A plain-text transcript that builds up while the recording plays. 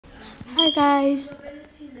Hi guys,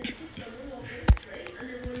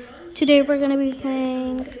 today we're gonna be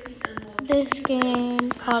playing this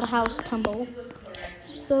game called House Tumble.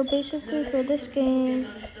 So basically for this game,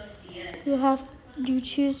 you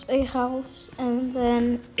choose a house and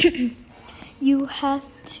then you have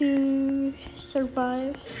to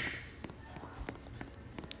survive.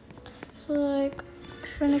 So like,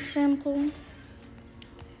 for an example,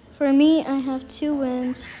 for me I have 2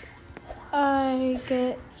 wins. I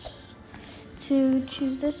get to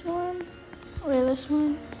choose this one or this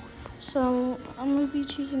one. So I'm gonna be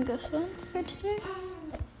choosing this one for today.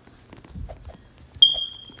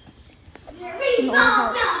 An old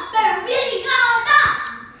house.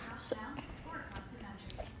 So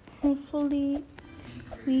hopefully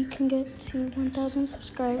we can get to 1,000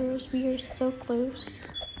 subscribers. We are so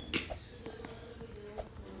close.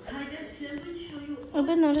 I've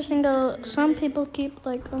been noticing that some people keep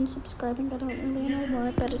like unsubscribing. I don't really know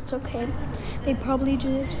why, but it's okay. They probably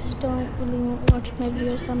just don't really watch my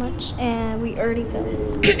videos that much, and we already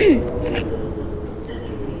failed.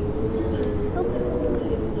 Oh,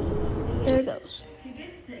 there it goes.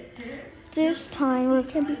 This time we're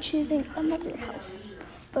gonna be choosing another house,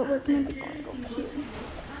 but we're gonna be going over here.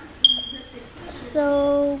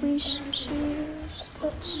 So we should choose.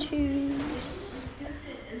 Let's choose.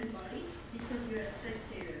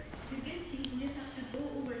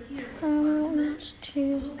 Let's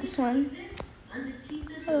choose this one.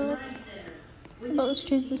 Let's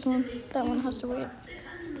choose this one. That one has to wait.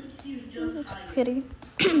 That's pretty.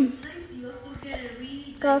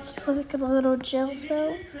 Got like a little jail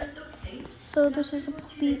cell. So this is a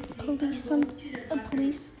police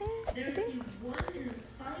thing, I think.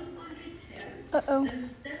 Uh-oh. I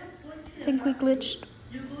think we glitched.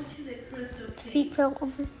 Seat fell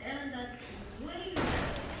over.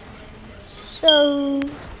 So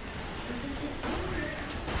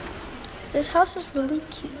this house is really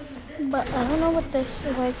cute, but I don't know what this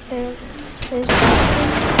is. Why there's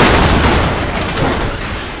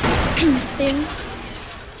thing.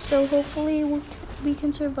 So hopefully we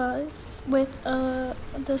can survive with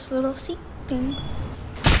this little seat thing.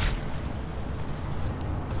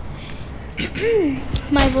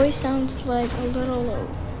 My voice sounds like a little low,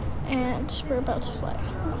 and we're about to fly.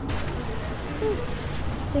 I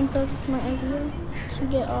think that was my idea to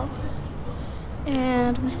get off,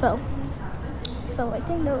 and we fell. So I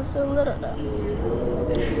think that was a little dumb.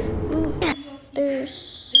 Ooh, there's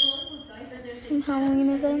some Halloween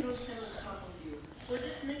events. I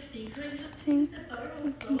think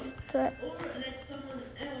we can get that.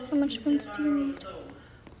 How much wins do you need?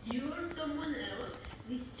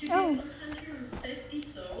 Oh, I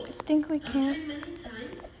think we can.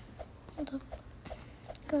 Hold up.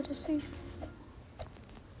 Gotta see.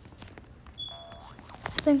 I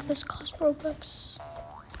think this costs Roblox.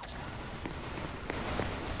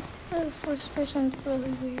 Oh, first person's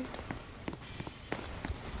really weird.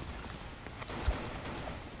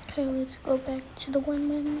 Okay, let's go back to the 1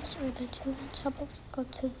 wins or the 2 wins. How about we go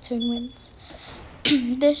to the 2 wins?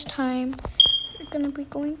 This time, we're gonna be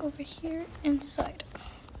going over here inside.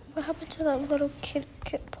 What happened to that little kit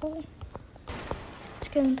pole? Let's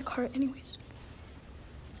get in the car anyways.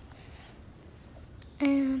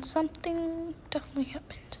 And something definitely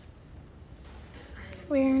happened.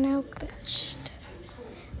 We are now glitched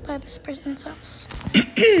by this person's house.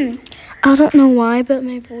 I don't know why, but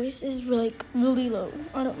my voice is like really low.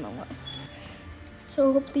 I don't know why.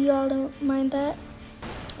 So hopefully y'all don't mind that.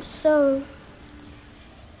 So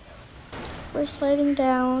we're sliding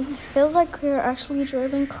down. It feels like we're actually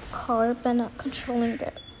driving a car, but not controlling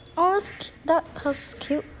it. Oh, that house is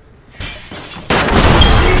cute.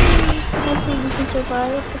 Hopefully we can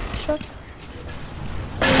survive with the truck.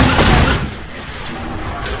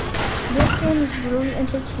 This game is really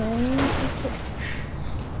entertaining.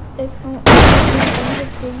 It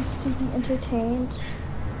things to be entertained.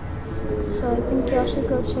 So I think y'all should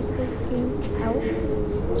go check this game out.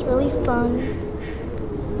 It's really fun.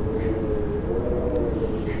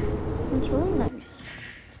 It's really nice.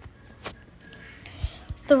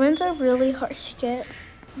 The wins are really hard to get.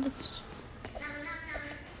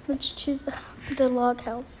 Let's choose the log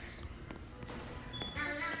house.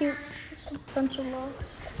 It's cute. It's a bunch of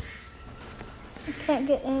logs. I can't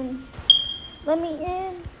get in. Let me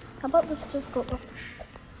in. How about let's just go up?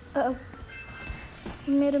 Uh-oh. I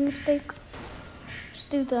made a mistake. Let's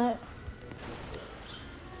do that.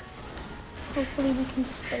 Hopefully we can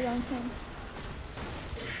stay on him.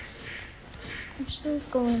 I'm sure it's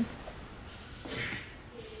going.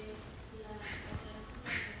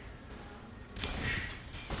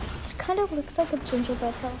 Kind of looks like a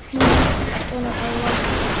gingerbread house. No, I love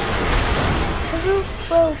it. The roof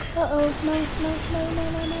broke. Uh-oh. No, no, no, no,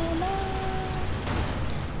 no, no, no.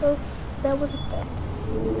 Oh, that was a fail.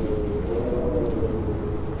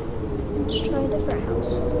 Let's try a different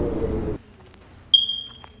house.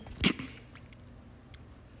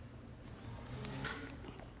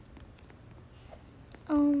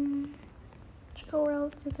 Let's go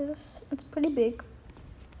out to this. It's pretty big.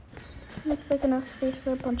 Looks like enough space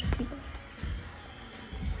for a bunch of people.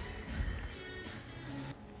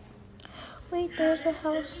 Wait, there's a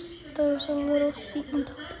house. There's a little seat on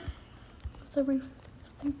top of the roof.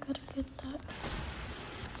 I gotta get that.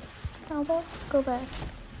 Now let's go back.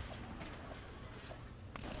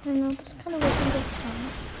 I know this kind of wasn't a good time.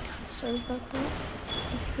 Sorry about that.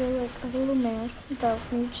 I feel like a little mad about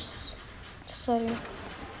me just deciding.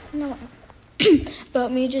 No,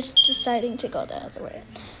 about me just deciding to go the other way.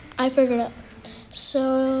 I figured out.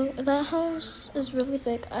 So that house is really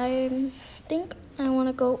big. I think I want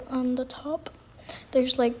to go on the top.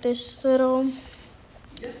 There's like this little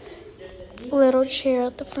chair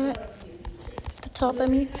at the front. The top, I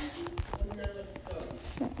mean.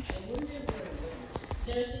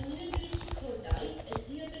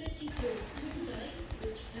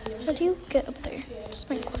 How do you get up there? That's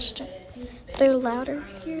my question. They're louder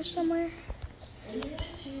here somewhere.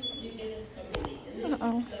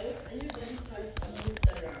 Uh-oh.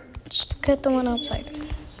 Let's get the one outside.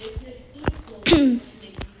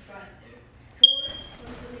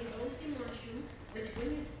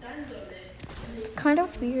 It's kind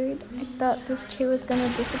of weird. I thought this chair was gonna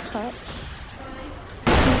disattach.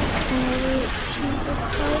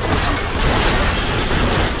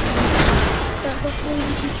 That hopefully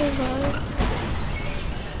we can survive.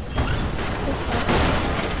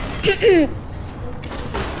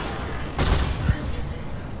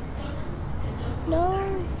 No,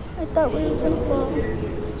 I thought we were gonna fall. I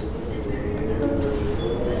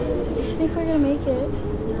think we're gonna make it.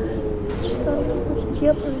 Just gotta keep pushing.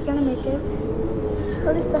 Yep, we're gonna make it.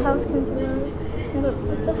 At least the house can survive. No,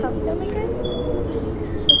 but is the house gonna make it?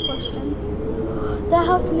 That's a question. The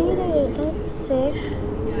house made it. That's sick.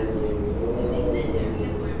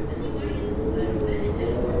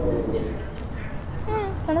 Yeah,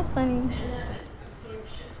 it's kind of funny.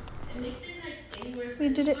 We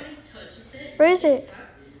did it. Where is it?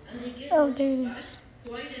 Oh, there it is.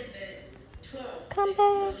 Come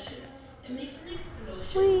back.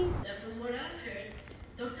 Wait.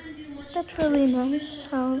 That's really nice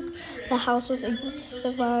how the house was able to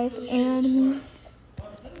survive and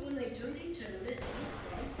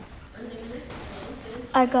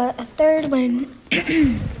I got a third win.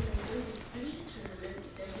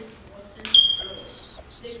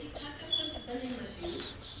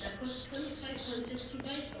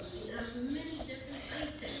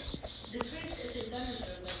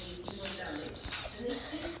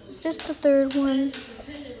 Is this the third one?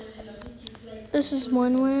 This is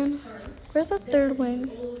one win. Where's the third win?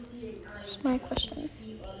 That's my question.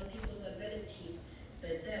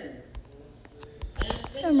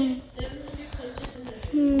 Never mind.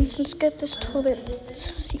 Let's get this toilet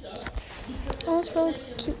seat. Oh, it's really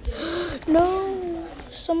cute. No!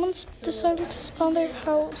 Someone's decided to spawn their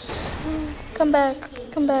house. Come back.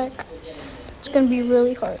 Come back. It's gonna be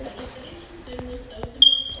really hard.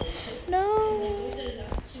 No!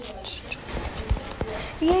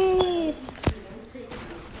 Yay!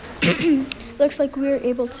 Looks like we were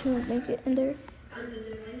able to make it in there.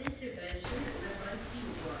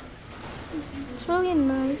 It's really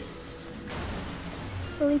nice.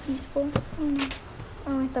 Really peaceful. Oh no.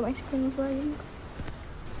 Oh, I thought my screen was lagging.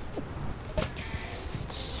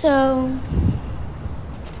 So,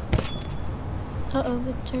 it's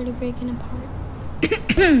already breaking apart.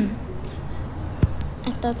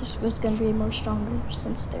 I thought this was gonna be more stronger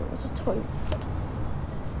since there was a toilet.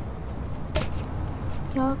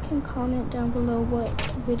 Y'all can comment down below what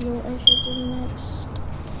video I should do next,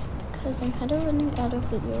 because I'm kind of running out of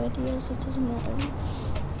video ideas. It doesn't matter.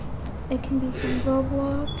 It can be from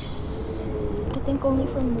Roblox. I think only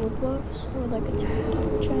from Roblox, or like a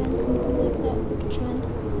TikTok trend, something like that, like a trend.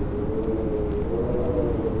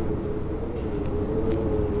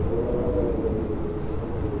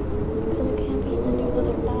 Because it can't be any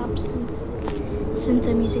other apps since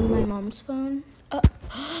I'm using my mom's phone.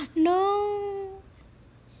 No.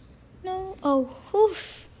 No. Oh,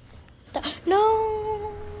 oof.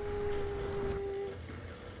 No.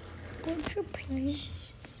 Don't you please?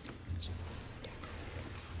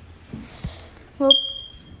 Well,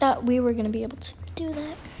 thought we were gonna be able to do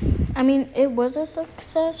that. I mean, it was a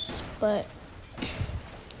success, but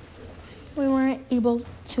we weren't able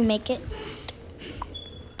to make it.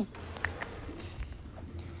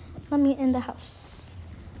 Let me in the house.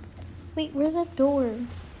 Wait, where's the door?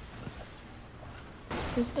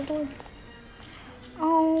 Is this the door?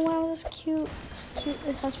 Oh wow, that's cute. It's cute.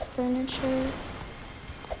 It has furniture.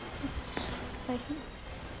 It's like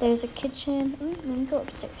there's a kitchen. Ooh, let me go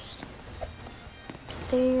upstairs.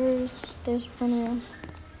 Upstairs, there's plenty.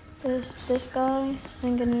 There's this guy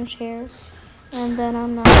sitting in a chair, and then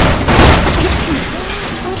I'm not.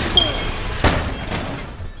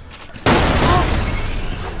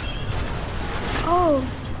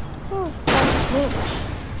 Oh, that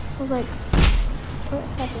glitch. I was like, what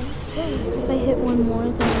happened? If I hit one more,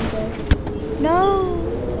 then I'm dead. No!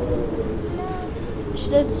 I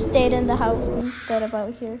should have stayed in the house instead of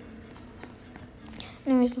out here.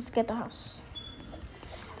 Anyways, let's get the house.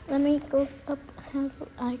 Let me go up. How do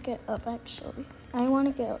I get up, actually? I want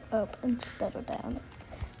to get up instead of down.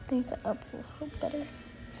 I think the up will help better.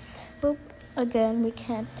 Well, again, we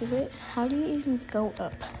can't do it. How do you even go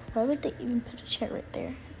up? Why would they even put a chair right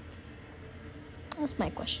there? That's my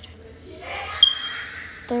question.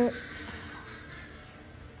 Is there...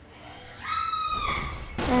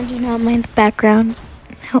 And do not mind the background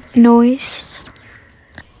noise.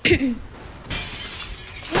 I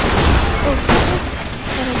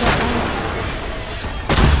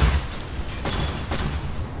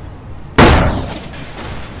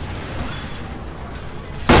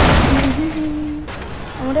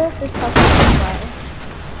wonder if this house is on fire.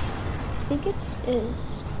 I think it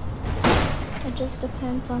is. It just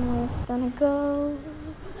depends on where it's gonna go.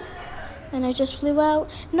 And I just flew out.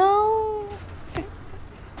 No!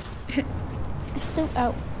 I flew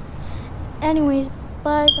out. Anyways,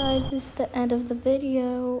 bye guys. This is the end of the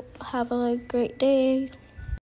video. Have a great day.